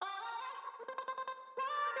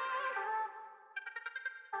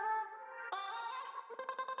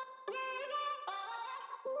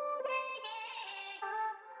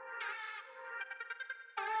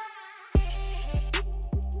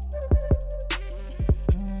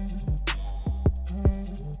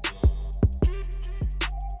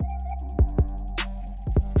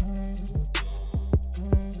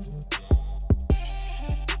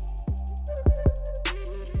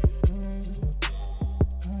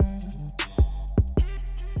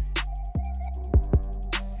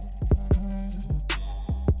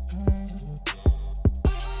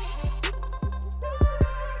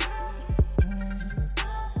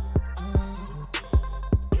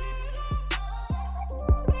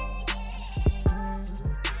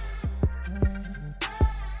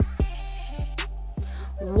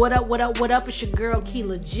What up, what up, what up? It's your girl,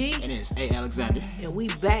 Keela G. And it's A. Alexander. And we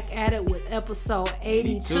back at it with episode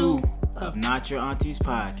 82 of Not Your Auntie's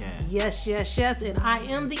Podcast. Yes, yes, yes. And I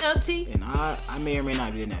am the auntie. And I may or may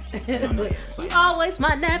not be the nephew. I don't know yet. You always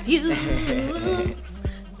my nephew.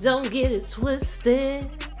 Don't get it twisted.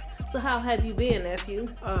 So how have you been, nephew?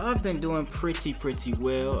 I've been doing pretty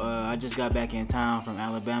well. I just got back in town from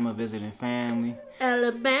Alabama visiting family.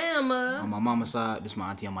 Alabama. On my mama's side. This is my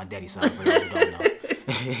auntie on my daddy's side, for those who don't know.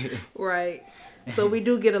 Right. So we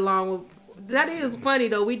do get along with... That is funny,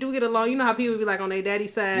 though. We do get along. You know how people be like on their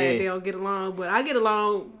daddy's side, they don't get along. But I get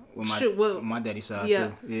along... With my daddy's side,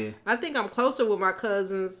 too. Yeah. I think I'm closer with my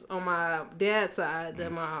cousins on my dad's side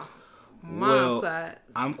than my mom's side.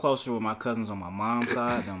 I'm closer with my cousins on my mom's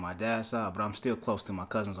side than on my dad's side, but I'm still close to my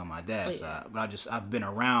cousins on my dad's side. But I've been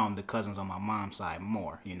around the cousins on my mom's side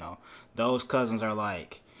more, you know. Those cousins are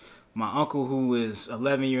like... My uncle, who is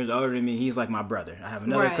 11 years older than me, he's like my brother. I have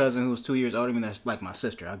another cousin who's 2 years older than me that's like my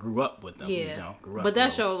sister. I grew up with them. Yeah. You know, but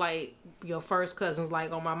that's your first cousins.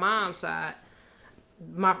 Like on my mom's side,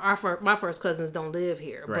 my first cousins don't live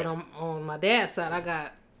here. Right. But on my dad's side, I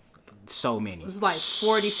got so many. It's like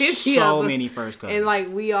 40, 50 so of us. Many first cousins. And like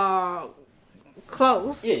we all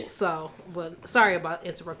close. Yeah. So, but sorry about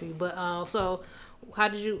interrupting you. But so... How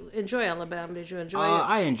did you enjoy Alabama? Did you enjoy it?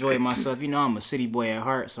 I enjoyed myself. You know, I'm a city boy at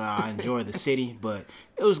heart, so I enjoy the city. But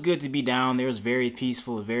it was good to be down there. It was very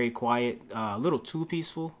peaceful, very quiet. A little too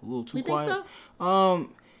peaceful, a little too quiet. Think so?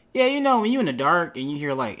 Yeah, you know, when you're in the dark and you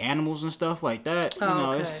hear like animals and stuff like that, you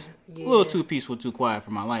know, it's a little too peaceful, too quiet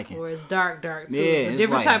for my liking. Or it's dark too. Yeah, it's a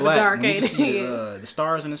different type black. of dark, when ain't it? The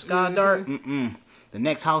stars in the sky dark. The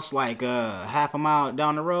next house, like half a mile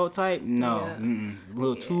down the road type. No, a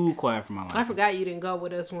little too quiet for my life. I forgot you didn't go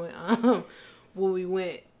with us when we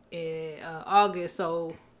went in August.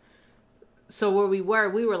 So where we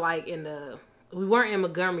were like we weren't in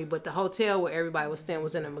Montgomery, but the hotel where everybody was staying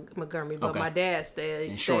was in Montgomery. But my dad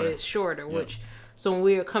stayed shorter, which. So when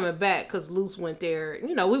we were coming back, because Luce went there,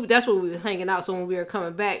 you know, that's where we were hanging out. So when we were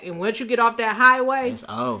coming back, and once you get off that highway, it's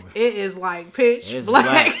over. It is like pitch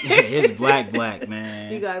black. It's black,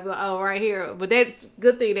 man. You gotta be like, oh, right here. But that's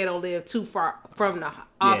good thing they don't live too far from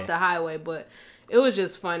off the highway. But it was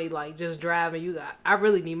just funny, like just driving. I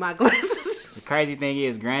really need my glasses. The crazy thing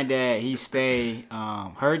is, Granddad, he stayed.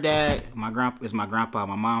 Her dad, is my grandpa.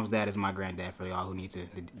 My mom's dad is my granddad. For y'all who need to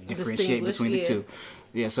differentiate between the two.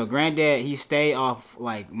 Yeah, so Granddad, he stayed off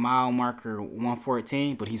like mile marker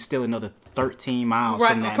 114, but he's still another 13 miles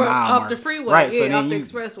from that mile off marker. The freeway, right? So then off the you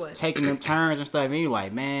expressway, taking them turns and stuff, and you're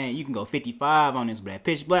like, man, you can go 55 on this, but at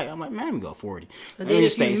pitch black, I'm like, man, let me go 40. And then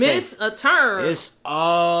if you miss a turn, it's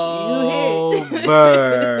over.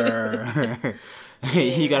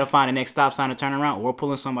 You gotta find the next stop sign to turn around, or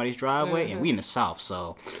pulling somebody's driveway, and we in the South,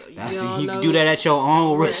 so you can do that at your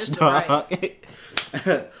own risk, dog. Right.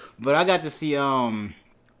 But I got to see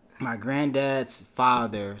my granddad's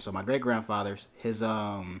father, so my great grandfather's, his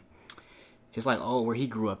like where he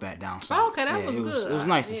grew up at down south. Oh, okay, that was good. It was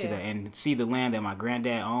nice to see that and see the land that my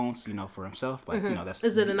granddad owns, you know, for himself. Like, you know, that's.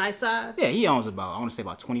 Is it a nice size? Yeah, he owns I want to say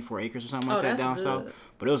about 24 acres or something like that down south.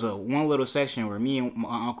 But it was one little section where me and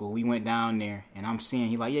my uncle, we went down there, and I'm seeing,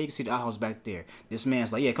 he like, yeah, you can see the outhouse back there. This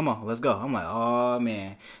man's like, yeah, come on, let's go. I'm like, oh,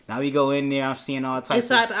 man. Now we go in there, I'm seeing all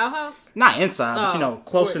types Inside the outhouse? Not inside, but, you know,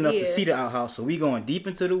 close enough to see the outhouse. So we going deep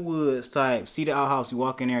into the woods type, see the outhouse, we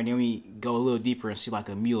walk in there, and then we go a little deeper and see, like,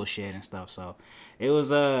 a mule shed and stuff. So it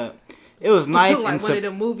was nice. Like one of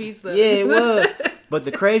the movies. Yeah, it was. But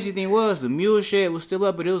the crazy thing was, the mule shed was still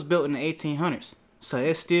up, but it was built in the 1800s. So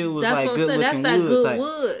it still was like good looking wood. That's that good type.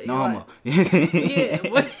 Wood. No homo. Yeah,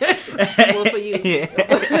 well for you. Yeah.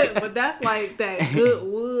 But that's like that good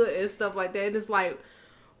wood and stuff like that. And it's like,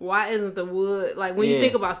 why isn't the wood like when you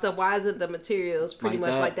think about stuff? Why isn't the materials pretty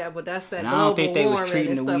much like that? But that's that. And I don't think they was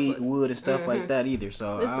treating the wood and stuff like that either.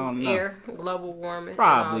 So it's I don't know. Air, global warming,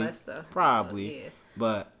 probably, and all that stuff. Probably.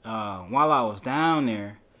 But while I was down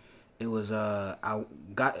there. it was I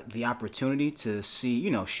got the opportunity to see,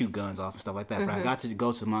 you know, shoot guns off and stuff like that. Mm-hmm. But I got to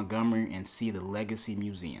go to Montgomery and see the Legacy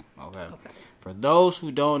Museum. Okay. For those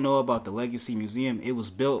who don't know about the Legacy Museum, it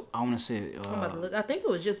was built, I want to say, I think it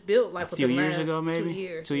was just built like a few years ago,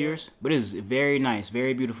 maybe 2 years. But it's very nice,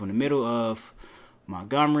 very beautiful, in the middle of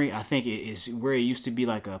Montgomery. I think it is where it used to be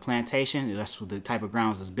like a plantation. That's what the type of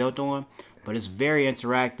grounds it's built on. But it's very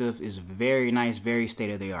interactive. It's very nice, very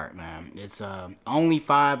state of the art, man. It's only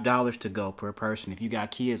 $5 to go per person. If you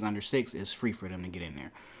got kids under 6, it's free for them to get in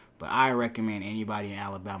there. But I recommend anybody in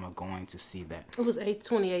Alabama going to see that. It was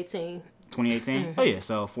 2018. 2018? Mm-hmm. Oh yeah,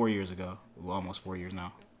 so 4 years ago. Well, almost 4 years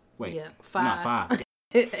now. Wait, yeah, 5. Not 5.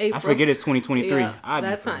 I forget it's 2023. Yeah,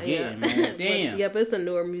 that's forgetting, man. Damn. But it's a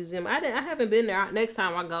newer museum. I haven't been there. Next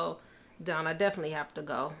time I go down, I definitely have to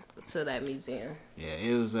go to that museum. Yeah,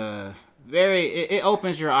 it was it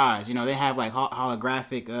opens your eyes. You know, they have like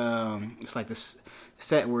holographic. It's like this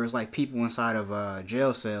set where it's like people inside of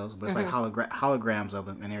jail cells, but it's like holograms of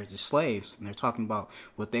them, and they're just slaves, and they're talking about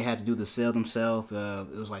what they had to do to sell themselves.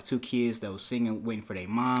 It was like 2 kids that was singing, waiting for their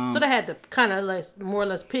mom. So they had to kind of like more or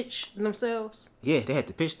less pitch themselves. Yeah, they had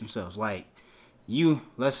to pitch themselves. Like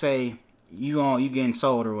let's say you getting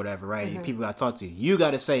sold or whatever, right? And people got to talk to you. You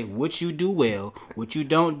got to say what you do well, what you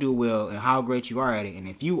don't do well, and how great you are at it. And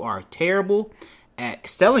if you are terrible at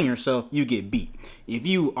selling yourself, you get beat. If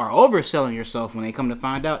you are overselling yourself, when they come to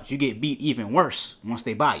find out, you get beat even worse once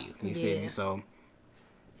they buy you. You feel me? So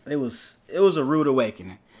it was a rude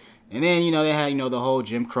awakening. And then, you know, they had, you know, the whole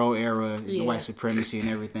Jim Crow era, the white supremacy and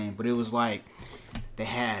everything. But it was like they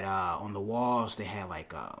had on the walls, they had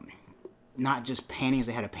like not just paintings.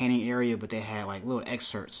 They had a painting area, but they had like little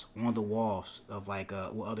excerpts on the walls of like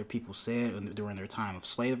what other people said during their time of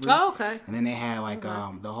slavery. Oh, okay. And then they had like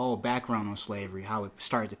the whole background on slavery, how it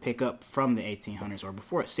started to pick up from the 1800s or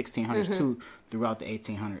before 1600s too, throughout the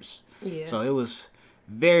 1800s. Yeah. So it was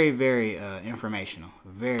very, very informational.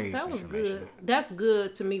 That was good. That's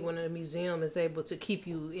good to me when a museum is able to keep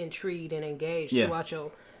you intrigued and engaged throughout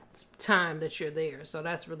your time that you're there. So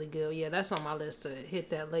that's really good. Yeah, that's on my list to hit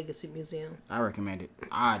that Legacy Museum. I recommend it.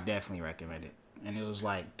 I definitely recommend it. And it was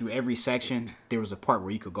like through every section there was a part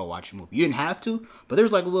where you could go watch a movie. You didn't have to, but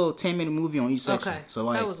there's like a little 10-minute movie on each section. Okay. So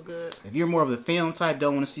like that was good. If you're more of the film type,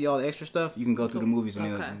 don't want to see all the extra stuff, you can go through the movies and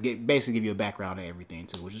they'll basically give you a background of everything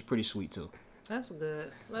too, which is pretty sweet too. That's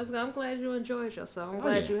good. Let's go. I'm glad you enjoyed yourself. I'm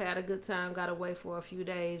glad you had a good time. Got away for a few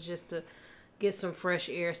days just to get some fresh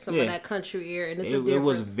air, some of that country air, and it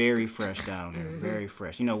was very fresh down there, very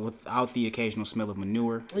fresh. You know, without the occasional smell of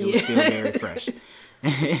manure, it was still very fresh.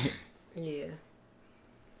 Yeah.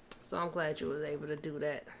 So I'm glad you was able to do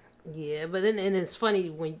that. Yeah, but then and it's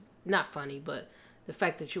funny not funny, but the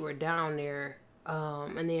fact that you were down there,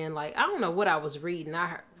 and then like I don't know what I was reading.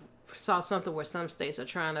 I saw something where some states are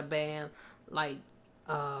trying to ban like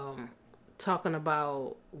talking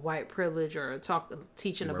about white privilege or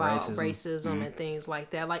teaching about racism and things like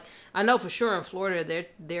that. Like I know for sure in Florida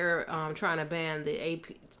they're trying to ban the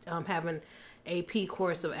AP having AP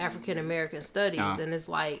course of African American studies, and it's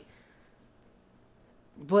like,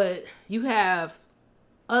 but you have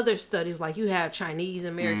other studies, like you have Chinese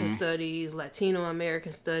American studies, Latino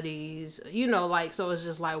American studies, you know, like, so it's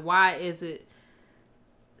just like, why is it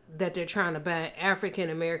that they're trying to ban African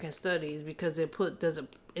American studies? Because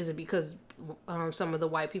is it because some of the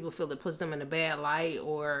white people feel it puts them in a bad light,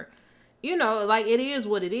 or, you know, like it is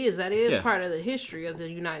what it is. That is part of the history of the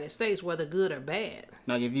United States, whether good or bad.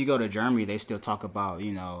 Like if you go to Germany, they still talk about,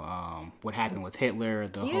 you know, what happened with Hitler,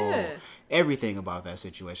 the whole everything about that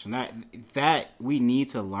situation. That we need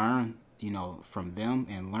to learn, you know, from them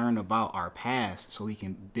and learn about our past so we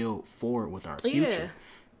can build forward with our future.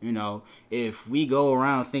 You know, if we go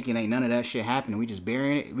around thinking ain't none of that shit happened and we just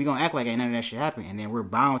burying it, we gonna act like ain't none of that shit happened, and then we're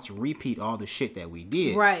bound to repeat all the shit that we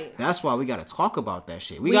did. Right. That's why we gotta talk about that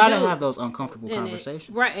shit. We gotta have those uncomfortable conversations.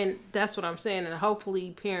 Right, and that's what I'm saying. And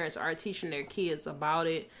hopefully parents are teaching their kids about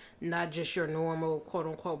it, not just your normal quote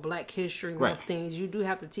unquote Black History Month things. You do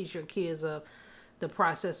have to teach your kids of the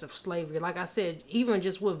process of slavery. Like I said, even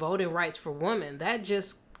just with voting rights for women,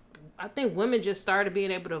 I think women just started being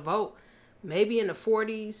able to vote maybe in the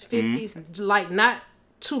 40s, 50s, like not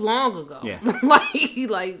too long ago. Yeah.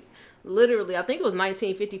 like literally, I think it was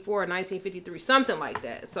 1954 or 1953, something like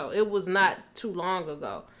that. So it was not too long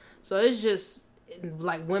ago. So it's just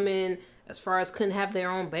like women, as far as couldn't have their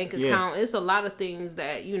own bank account, it's a lot of things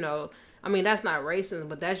that, you know, I mean, that's not racism,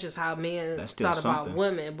 but that's just how men thought about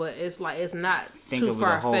women. But it's like it's not too far fetched. Think of the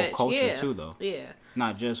whole culture too, though. Yeah,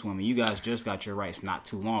 not just women. You guys just got your rights not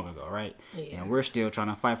too long ago, right? Yeah. And we're still trying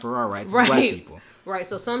to fight for our rights as black people. Right.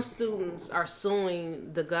 So some students are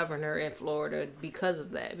suing the governor in Florida because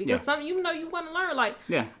of that. Because some, you want to learn. Like,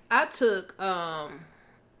 I took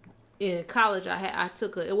in college. I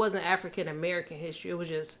took it wasn't African American history. It was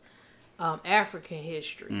just African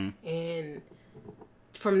history, and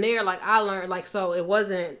from there, like I learned, like, so it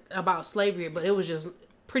wasn't about slavery, but it was just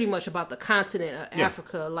pretty much about the continent of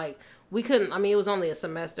Africa. Like, we couldn't, I mean, it was only a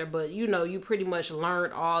semester, but you pretty much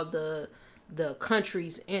learned all the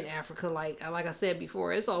countries in Africa. Like I said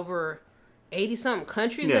before, it's over 80 something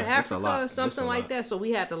countries in Africa or something like that. So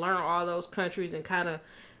we had to learn all those countries and kind of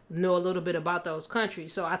know a little bit about those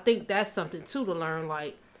countries. So I think that's something too to learn,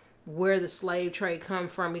 like where the slave trade come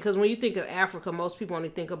from. Because when you think of Africa, most people only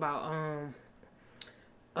think about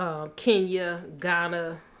Kenya,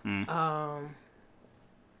 Ghana,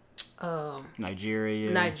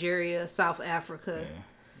 Nigeria, South Africa. Yeah.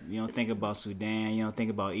 You don't think about Sudan. You don't think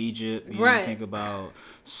about Egypt. You don't think about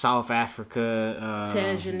South Africa,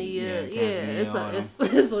 Tanzania.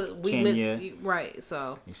 We Kenya. Right.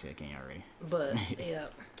 So you said Kenya already. But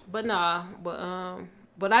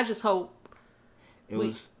but I just hope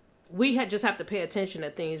we just have to pay attention to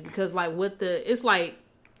things, because like it's like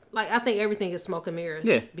I think everything is smoke and mirrors.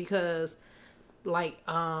 Yeah. Because like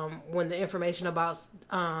when the information about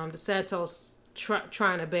the Santos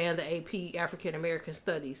trying to ban the AP African American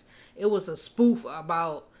Studies, it was a spoof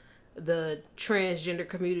about the transgender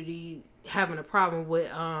community having a problem with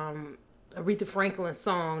Aretha Franklin's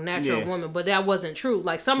song "Natural Woman," but that wasn't true.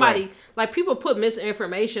 Like somebody, like people put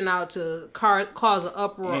misinformation out to cause an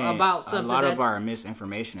uproar about something. A lot of our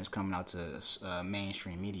misinformation is coming out to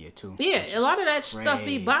mainstream media too. Yeah, a lot of that stuff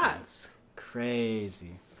be bots.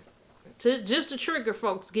 Crazy. Just to trigger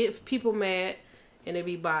folks, get people mad. And it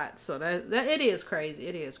be bots, so that it is crazy.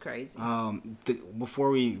 It is crazy.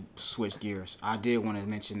 Before we switch gears, I did want to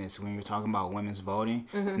mention this when you were talking about women's voting.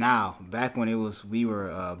 Now, back when us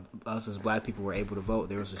as black people were able to vote,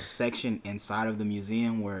 there was a section inside of the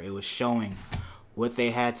museum where it was showing what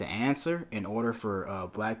they had to answer in order for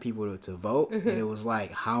black people to vote. And it was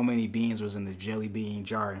like how many beans was in the jelly bean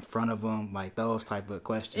jar in front of them, like those type of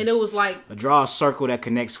questions. And it was like draw a circle that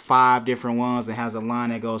connects 5 different ones and has a line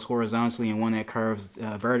that goes horizontally and one that curves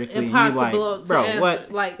vertically. Impossible and you're like, bro,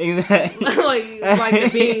 what? Like exactly. like the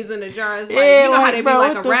beans in the jar. It's like, you know how they be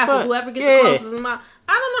like a raffle. Fuck? Whoever gets the closest amount.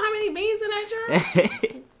 I don't know how many beans in that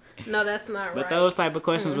jar. No, that's not right. But those type of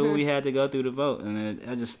questions where we had to go through the vote, and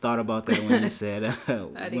I just thought about that when you said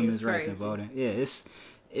women's rights and voting. Yeah,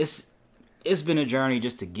 it's been a journey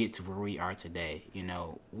just to get to where we are today. You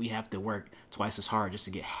know, we have to work twice as hard just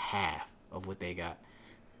to get half of what they got.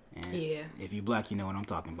 And if you black, you know what I'm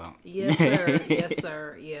talking about. Yes, sir. Yes,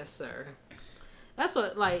 sir. Yes, sir. That's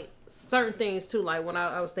what, like, certain things too. Like when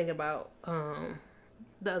I was thinking about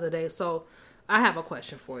the other day. So I have a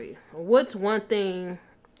question for you. What's one thing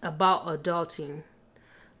about adulting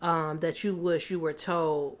that you wish you were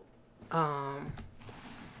told or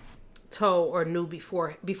knew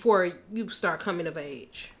before you start coming of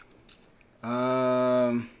age?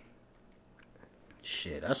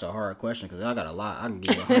 Shit, that's a hard question because I got a lot. I can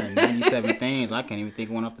give 197 things. I can't even think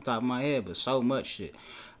of one off the top of my head, but so much shit.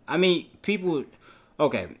 I mean, people.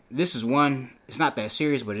 Okay, this is one. It's not that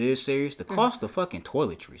serious, but it is serious. The cost of fucking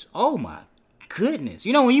toiletries. Oh my goodness.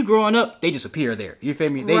 You know, when you growing up, they just appear there. You feel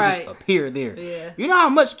me? They just appear there. Yeah. You know how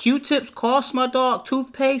much Q-tips cost, my dog?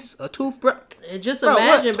 Toothpaste, a toothbrush. And just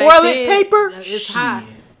imagine back toilet then, paper? It's high.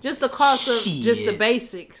 Just the cost of just the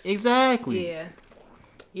basics. Exactly. Yeah.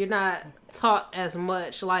 You're not taught as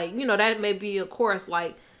much. Like, you know, that may be a course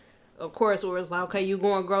where it's like, okay, you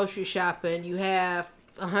going grocery shopping, you have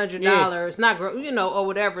 $100, not or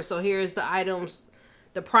whatever. So here's the items,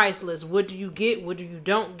 the price list. What do you get? What do you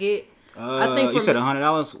don't get? I think you said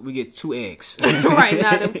 $100. We get 2 eggs. Right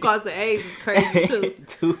now, the cost of eggs is crazy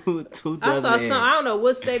too. two dozen eggs. I don't know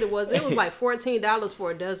what state it was. It was like $14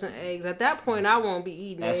 for a dozen eggs. At that point, I won't be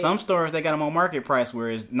eating eggs. At some stores, they got them on market price, where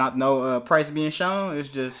it's not no price being shown. It's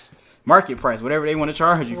just market price, whatever they want to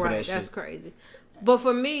charge you for that shit. That's crazy. But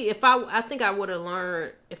for me, I think I would have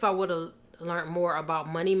learned more about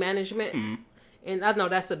money management. Mm-hmm. And I know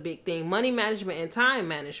that's a big thing. Money management and time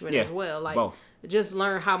management as well. Like both. Just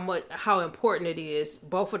learn how important it is,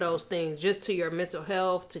 both of those things, just to your mental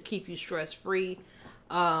health, to keep you stress free.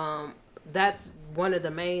 That's one of the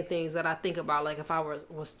main things that I think about. Like if I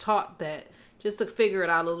was taught that, just to figure it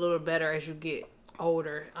out a little better as you get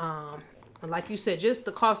older. And like you said, just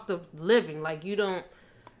the cost of living. Like you don't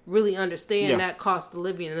really understand that cost of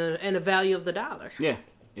living and the value of the dollar. Yeah.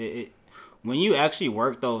 When you actually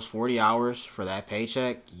work those 40 hours for that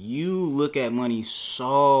paycheck, you look at money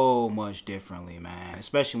so much differently, man.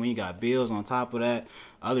 Especially when you got bills on top of that,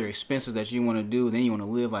 other expenses that you want to do, then you want to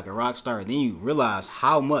live like a rock star. Then you realize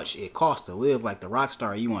how much it costs to live like the rock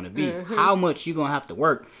star you want to be. How much you going to have to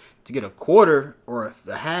work to get a quarter or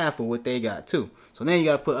the half of what they got too. So then you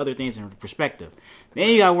got to put other things in perspective. Then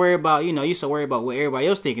you got to worry about, you so worried about what everybody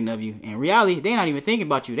else thinking of you. In reality, they not even thinking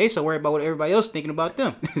about you. They so worried about what everybody else thinking about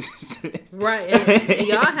them. Right. And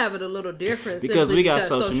y'all have it a little different. Because we got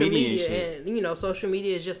social media and shit. And, social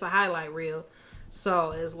media is just a highlight reel.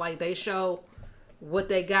 So it's like they show what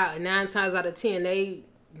they got. And 9 times out of 10, they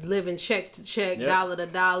living check to check, dollar to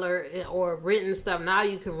dollar, or renting stuff. Now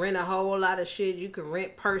you can rent a whole lot of shit. You can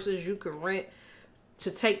rent purses. You can rent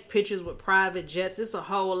to take pictures with private jets. It's a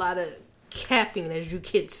whole lot of capping, as you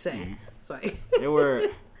kids say. It's like they were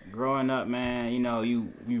growing up, man.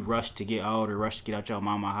 You rushed to get older, rushed to get out your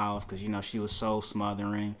mama house because she was so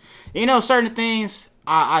smothering. Certain things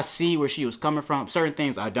I see where she was coming from. Certain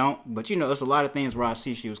things I don't, but there's a lot of things where I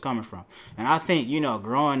see she was coming from. And I think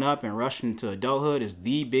growing up and rushing to adulthood is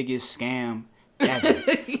the biggest scam ever.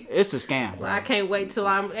 It's a scam, bro. Well, I can't wait till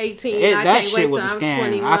I'm 18. That shit was a scam.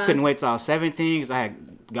 21. I couldn't wait till I was 17 because I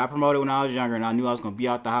got promoted when I was younger and I knew I was going to be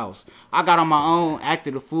out the house. I got on my own,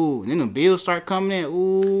 acted a fool, and then the bills start coming in.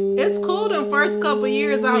 Ooh. It's cool them first couple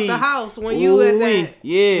years out the house when you at that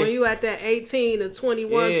when you at that 18 to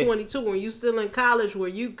 21, 22, when you still in college where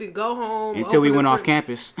you could go home. Until we went off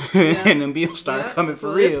campus and them bills started coming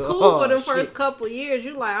for real. It's cool for them first couple years.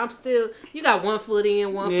 You like, you got 1 foot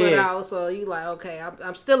in, 1 foot out, so you like, okay,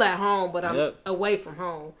 I'm still at home, but I'm away from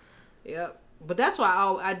home. Yep. But that's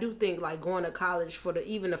why I do think like going to college for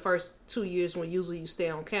even the first 2 years when usually you stay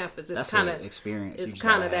on campus, it's kind of experience. It's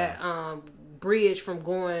kind of that bridge from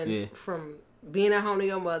going from being at home to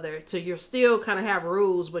your mother to you're still kind of have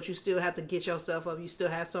rules, but you still have to get yourself up. You still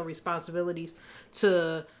have some responsibilities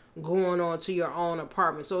to going on to your own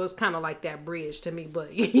apartment. So it's kind of like that bridge to me.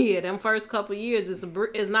 But yeah, them first couple years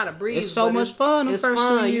it's not a breeze. It's so much fun. The first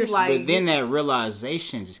 2 years, like, but then that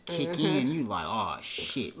realization just kick in. You like, oh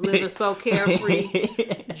shit, living so carefree,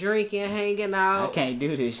 drinking, hanging out. I can't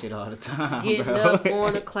do this shit all the time. Getting up,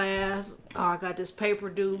 going to class. Oh, I got this paper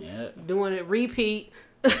due. Doing it, repeat,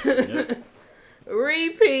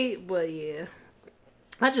 repeat. But yeah.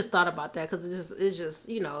 I just thought about that because it's just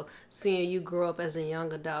seeing you grow up as a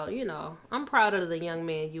young adult. I'm proud of the young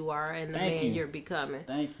man you are and the man you're becoming.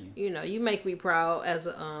 Thank you. You make me proud as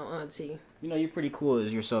an auntie. You're pretty cool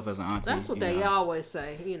as yourself as an auntie. That's what they always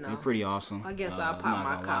say. You're pretty awesome. I guess I'll pop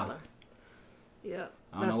my collar. Yep.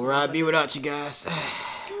 I don't know where I'd be without you guys.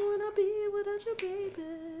 Where would I be without you,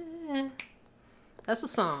 baby? That's a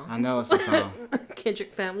song. I know it's a song.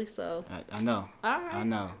 Kendrick Family Soul. I know. All right. I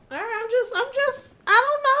know. All right. I'm just. I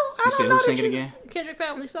don't know. You said who sing it again? Kendrick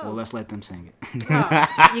Family Soul. Well, let's let them sing it.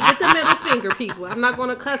 You get the middle finger, people. I'm not going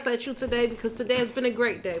to cuss at you today because today has been a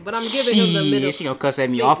great day. But I'm giving him the middle. She gonna cuss at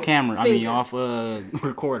me finger, off camera. I mean, off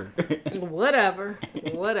recorder. Whatever.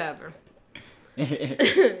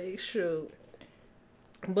 Shoot.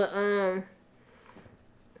 But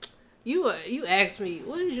you asked me.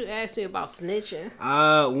 What did you ask me about snitching?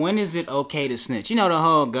 When is it okay to snitch? The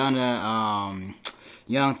whole Gunna,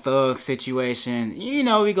 Young Thug situation.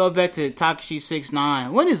 We go back to Tekashi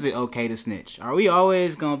 6ix9ine. When is it okay to snitch? Are we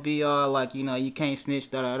always gonna be all like, you can't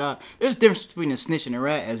snitch, da da da? There's a difference between a snitch and a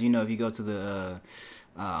rat, as if you go to the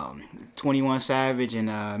 21 Savage and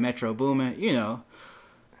Metro Boomin.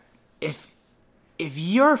 If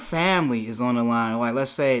your family is on the line, like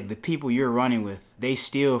let's say the people you're running with, they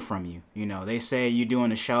steal from you. They say you're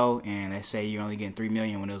doing a show and they say you're only getting $3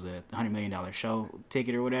 million when it was a $100 million show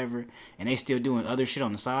ticket or whatever, and they still doing other shit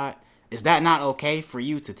on the side. Is that not okay for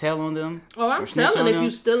you to tell on them? Oh, I'm telling if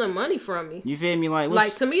you stealing money from me. You feel me?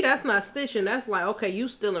 Like to me, that's not snitching. That's like, okay, you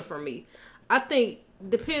stealing from me. I think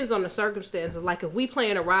depends on the circumstances. Like if we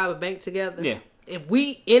plan to rob a bank together, if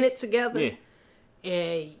we in it together,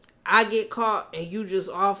 and I get caught and you just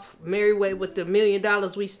off merry way with the $1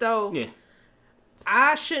 million we stole,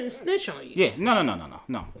 I shouldn't snitch on you. Yeah,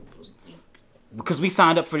 no. Because we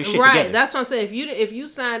signed up for this shit together. That's what I'm saying. If you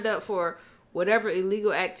signed up for whatever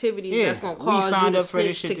illegal activities that's gonna cause you to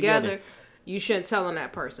snitch together, you shouldn't tell on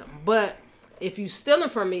that person. But if you stealing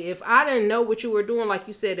from me, if I didn't know what you were doing, like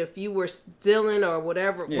you said, if you were stealing or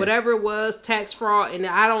whatever it was, tax fraud, and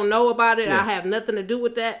I don't know about it, I have nothing to do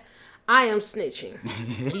with that, I am snitching.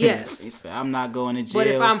 Yes. I'm not going to jail. But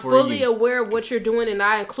if I'm fully aware of what you're doing and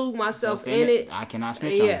I include myself in it, I cannot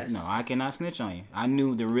snitch on you. No, I cannot snitch on you. I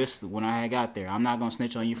knew the risk when I had got there. I'm not going to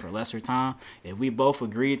snitch on you for lesser time. If we both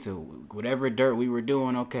agreed to whatever dirt we were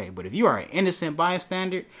doing, okay. But if you are an innocent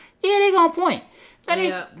bystander, yeah, they going to point.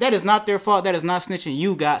 That is not their fault. That is not snitching.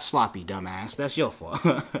 You got sloppy, dumbass. That's your fault.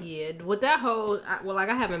 Yeah, with that whole,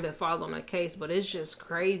 I haven't been following a case, but it's just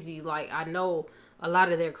crazy. Like, I know a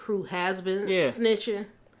lot of their crew has been snitching.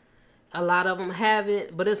 A lot of them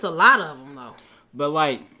haven't, but it's a lot of them, though. But,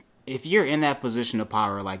 like, if you're in that position of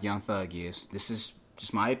power like Young Thug is, this is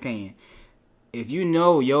just my opinion. If you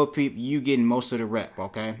know your people, you getting most of the rep,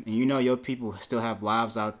 okay? And you know your people still have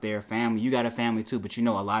lives out there, family. You got a family, too, but you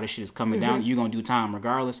know a lot of shit is coming down. You're going to do time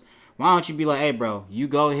regardless. Why don't you be like, hey, bro, you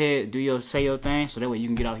go ahead, say your thing, so that way you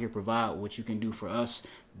can get out here, provide what you can do for us.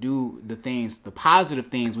 Do the things, the positive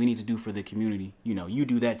things we need to do for the community. You know, you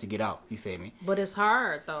do that to get out. You feel me? But it's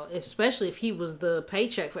hard, though, especially if he was the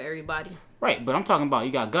paycheck for everybody. Right, but I'm talking about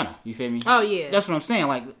you got Gunna. You feel me? Oh, yeah. That's what I'm saying.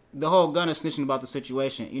 Like, the whole Gunna snitching about the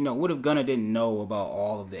situation. You know, what if Gunna didn't know about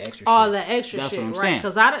all of the extra all shit? The extra That's shit, what I'm right? saying.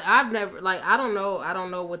 Because I've never, like, I don't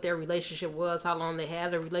know what their relationship was, how long they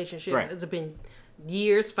had a relationship. Right. Has it been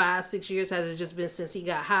years, 5, 6 years? Has it just been since he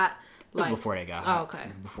got hot? It was before they got hot. Oh, okay.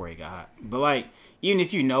 Before he got hot. But, like, even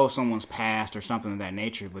if you know someone's past or something of that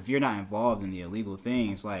nature, but if you're not involved in the illegal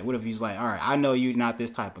things, like, what if he's like, all right, I know you're not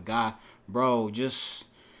this type of guy. Bro, just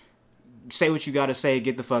say what you got to say.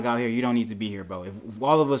 Get the fuck out here. You don't need to be here, bro. If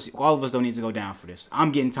all of us don't need to go down for this.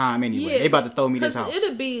 I'm getting time anyway. They about to throw me this house.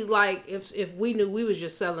 It'd be like if we knew we was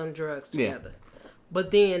just selling drugs together.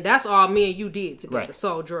 But then that's all me and you did together,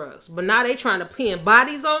 sold drugs. But now they trying to pin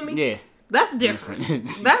bodies on me. Yeah. That's different.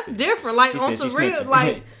 That's different. Like, on some real,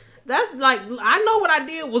 like, that's like, I know what I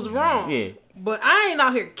did was wrong. Yeah. But I ain't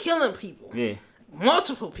out here killing people. Yeah.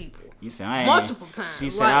 Multiple people. You said I ain't. Multiple times. She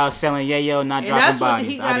said I was selling yayo, not dropping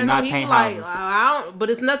bodies. I did not paint houses. But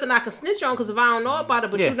it's nothing I can snitch on because if I don't know about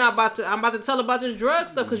it, but you're not about to. I'm about to tell about this drug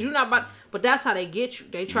stuff because you're not about. But that's how they get you.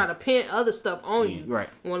 They try to pin other stuff on you. Right.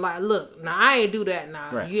 When like, look, now I ain't do that.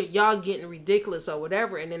 Now y'all getting ridiculous or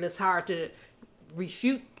whatever, and then it's hard to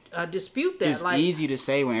dispute that. It's easy to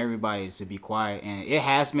say when everybody is to be quiet, and it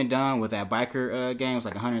has been done with that biker gang. It was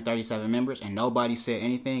like 137 members, and nobody said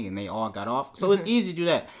anything, and they all got off. So it's easy to do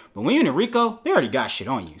that. But when you're in RICO, they already got shit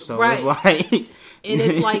on you. So it's like, and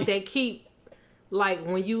it's like they keep, like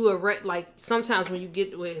when you arrest, like sometimes when you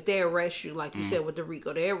if they arrest you, like you said with the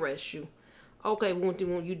RICO, they arrest you. Okay,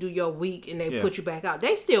 when you do your week and they put you back out,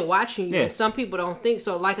 they still watching you. Yeah. And some people don't think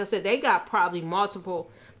so. Like I said, they got probably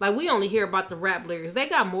multiple. Like, we only hear about the rap lyrics. They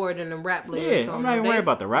got more than the rap lyrics. Yeah, I'm not even worried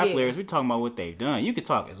about the rap lyrics. We're talking about what they've done. You can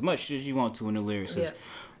talk as much as you want to in the lyrics. Yeah.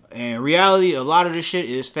 And in reality, a lot of this shit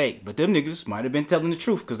is fake. But them niggas might have been telling the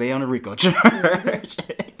truth because they on the RICO charge.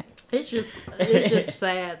 It's just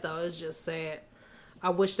sad, though. It's just sad. I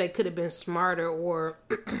wish they could have been smarter, or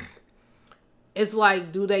it's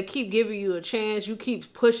like, do they keep giving you a chance? You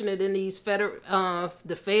keep pushing it in these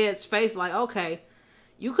the feds' face, like, okay,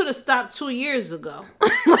 you could have stopped 2 years ago.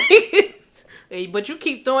 But you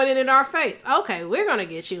keep throwing it in our face. Okay, we're going to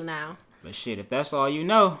get you now. But shit, if that's all you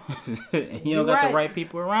know, and you don't got the right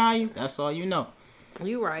people around you, that's all you know.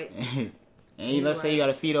 You right. And let's say you got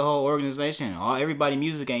to feed a whole organization. Everybody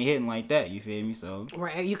music ain't hitting like that. You feel me? So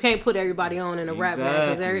right, you can't put everybody on in a rap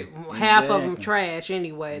band because half of them trash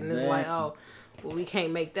anyway. And it's like, oh, well, we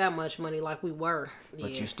can't make that much money like we were.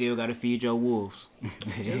 But you still got to feed your wolves.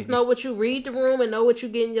 Just know what you read the room and know what you're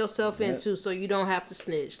getting yourself into, so you don't have to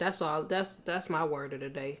snitch. That's all. That's my word of the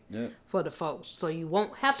day for the folks. So you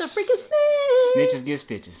won't have to freaking snitch. Snitches get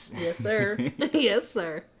stitches. Yes, sir. Yes,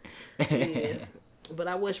 sir. Yeah. But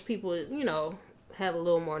I wish people, have a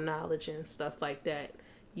little more knowledge and stuff like that.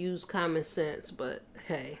 Use common sense. But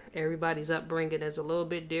hey, everybody's upbringing is a little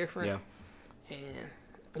bit different. Yeah. And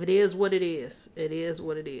it is what it is. It is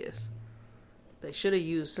what it is. They should have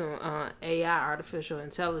used some AI, artificial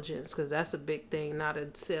intelligence, because that's a big thing, not to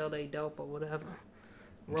sell they dope or whatever.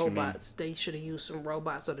 Robots. They should have used some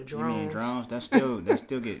robots or the drones. You mean drones? That still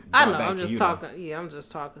get I know, I'm just talking. Though. Yeah, I'm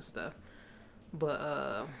just talking stuff.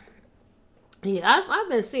 But, yeah, I've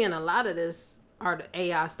been seeing a lot of this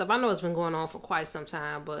AI stuff. I know it's been going on for quite some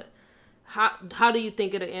time, but how do you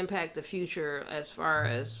think it'll impact the future as far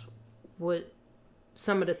as what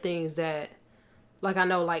some of the things that, like, I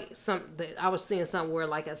know, like, I was seeing something where,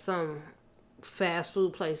 like, at some fast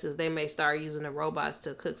food places, they may start using the robots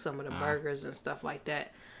to cook some of the burgers and stuff like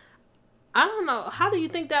that. I don't know. How do you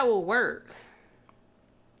think that will work?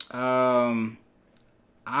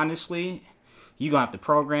 Honestly, you're going to have to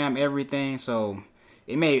program everything, so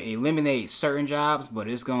it may eliminate certain jobs, but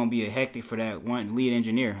it's gonna be a hectic for that one lead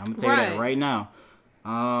engineer. I'm gonna tell you that right now.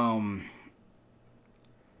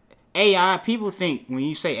 AI, people think, when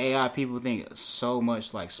you say AI, people think so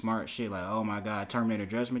much like smart shit, like, oh my God, Terminator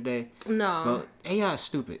Judgment Day. No. But AI is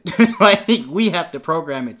stupid. Like, we have to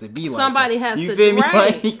program it to be like somebody that. has you to, feel me?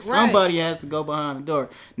 right, Like, somebody has to go behind the door.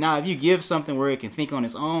 Now, if you give something where it can think on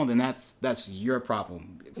its own, then that's your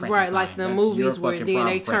problem. Right, like the movies where then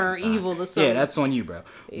they turn evil or something. Yeah, that's on you, bro.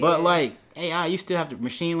 Yeah. But like AI, you still have to,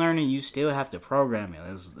 machine learning, you still have to program it.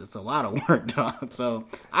 It's a lot of work, dog. So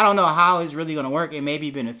I don't know how it's really gonna work. It may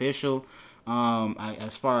be beneficial,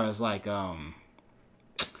 as far as like the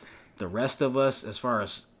rest of us. As far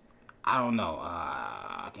as I don't know,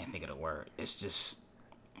 I can't think of the word. It's just.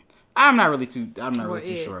 I'm not really too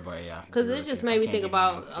sure about AI. Because it just made me think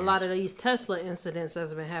about a lot of these Tesla incidents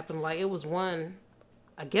that's been happening. Like, it was one,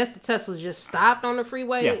 I guess the Tesla just stopped on the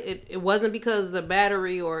freeway. Yeah. It wasn't because of the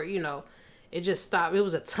battery or, it just stopped. It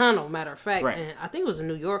was a tunnel, matter of fact. Right. And I think it was in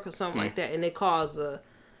New York or something like that. And it caused a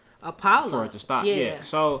pileup. For it to stop, yeah.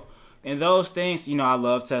 So, in those things, I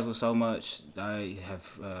love Tesla so much. I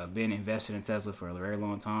have been invested in Tesla for a very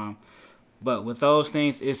long time. But with those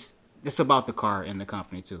things, it's about the car and the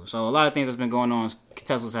company too. So a lot of things that's been going on,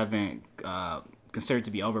 Teslas have been considered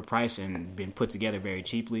to be overpriced and been put together very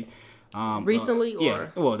cheaply. Recently, or yeah,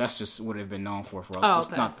 well, that's just what they've been known for. It's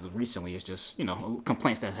not recently. It's just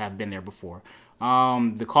complaints that have been there before.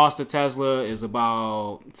 The cost of Tesla is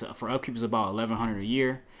for upkeep is about $1,100 a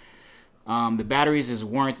year. The batteries is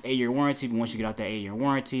 8-year warranty, but once you get out that 8-year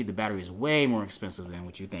warranty, the battery is way more expensive than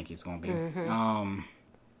what you think it's going to be. Mm-hmm.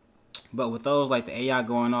 But with those, like the AI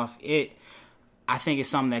going off, I think it's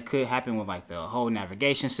something that could happen with like the whole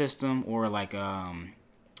navigation system, or like I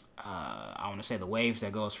want to say the waves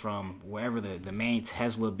that goes from wherever the main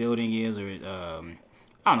Tesla building is, or I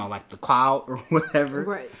don't know, like the cloud or whatever.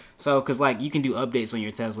 Right. So, because like you can do updates on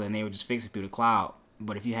your Tesla and they would just fix it through the cloud.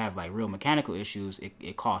 But if you have like real mechanical issues,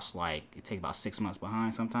 it costs it takes about 6 months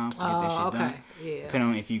behind sometimes to get that shit done. Yeah. Depending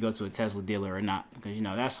on if you go to a Tesla dealer or not,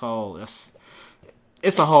 because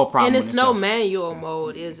it's a whole problem. And it's no manual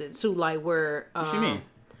mode, is it? Too, like where. What you mean?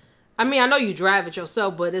 I mean, I know you drive it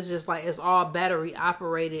yourself, but it's just like it's all battery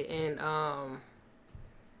operated and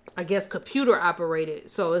I guess computer operated.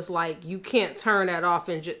 So it's like you can't turn that off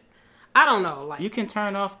and just. I don't know. Like you can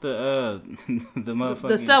turn off the motherfucking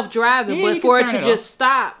the self-driving, but for it to just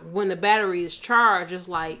stop when the battery is charged, it's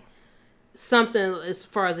like something as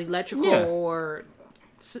far as electrical or.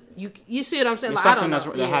 You see what I'm saying? It's like, something I don't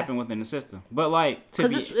know. that happened within the system, but like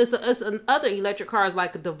because it's other electric cars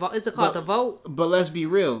like the Volt. Is it called the Volt? But let's be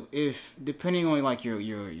real. If depending on like your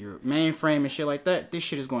mainframe and shit like that, this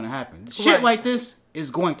shit is going to happen. Shit like this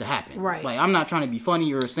is going to happen. Right. Like I'm not trying to be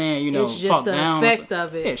funny or saying it's just talk the down. Effect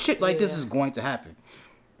of it. Yeah, shit like this is going to happen.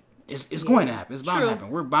 It's going to happen. It's bound to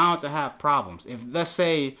happen. We're bound to have problems. If let's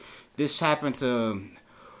say this happened to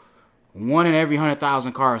 1 in every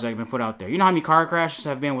 100,000 cars that have been put out there. You know how many car crashes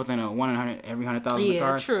have been within 1 in every 100,000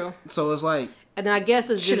 cars? Yeah, true. So it's like... And I guess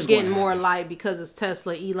it's just getting more light because it's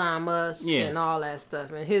Tesla, Elon Musk, and all that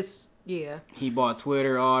stuff. And he bought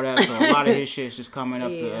Twitter, all that. So a lot of his shit's just coming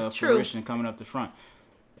up to fruition and coming up to front.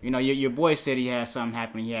 Your boy said he had something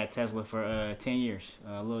happen. He had Tesla for 10 years,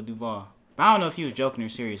 Lil Duval. But I don't know if he was joking or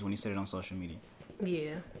serious when he said it on social media.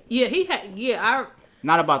 Yeah. Yeah, he had...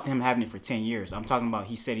 Not about him having it for 10 years. I'm talking about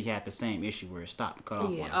he said he had the same issue where it stopped, cut off.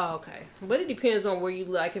 Yeah, oh, okay. But it depends on where you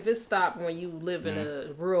like. If it stopped when you live in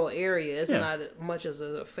a rural area, it's not much as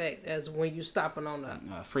an effect as when you stopping on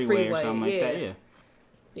a freeway or something like that. Yeah.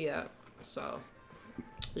 Yeah. So.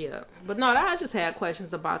 Yeah, but no, I just had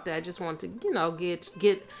questions about that. I just wanted to,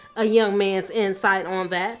 get a young man's insight on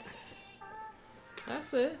that.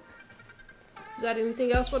 That's it. You got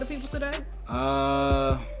anything else for the people today?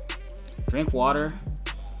 Drink water.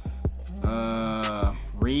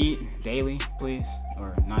 Read daily, please.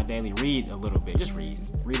 Or not daily, read a little bit. Just read.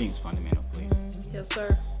 Reading is fundamental, please. Yes,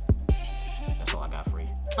 sir. That's all I got for you.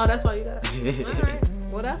 Oh, that's all you got? All right.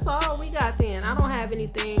 Well, that's all we got then. I don't have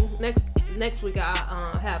anything. Next week,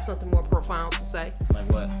 I have something more profound to say. Like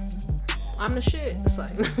what? I'm the shit. It's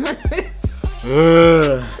like... You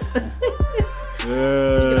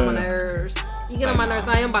get on my nerves. You get on my nerves.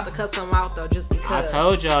 I am about to cut something out though, just because. I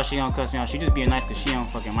told y'all she don't cuss me out. She just being nice because she on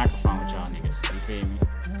fucking microphone with y'all niggas. You feel me?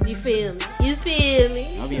 You feel me? You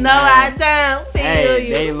feel me? No, I don't feel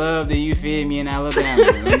you. They love the you feel me in Alabama.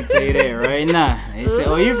 Let me tell you that right now. They said,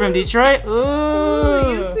 "Oh, you from Detroit?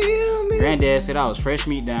 Ooh, you feel me?" Granddad said I was fresh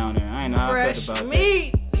meat down there. I ain't know how I felt about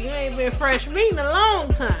meat. That. You ain't been fresh meat in a long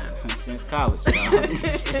time. Since college,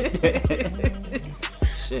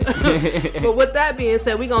 Shit. But with that being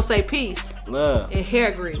said, we gonna say peace, love, and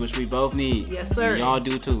hair grease, which we both need. Yes, sir. And y'all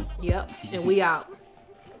do too. Yep. And we out.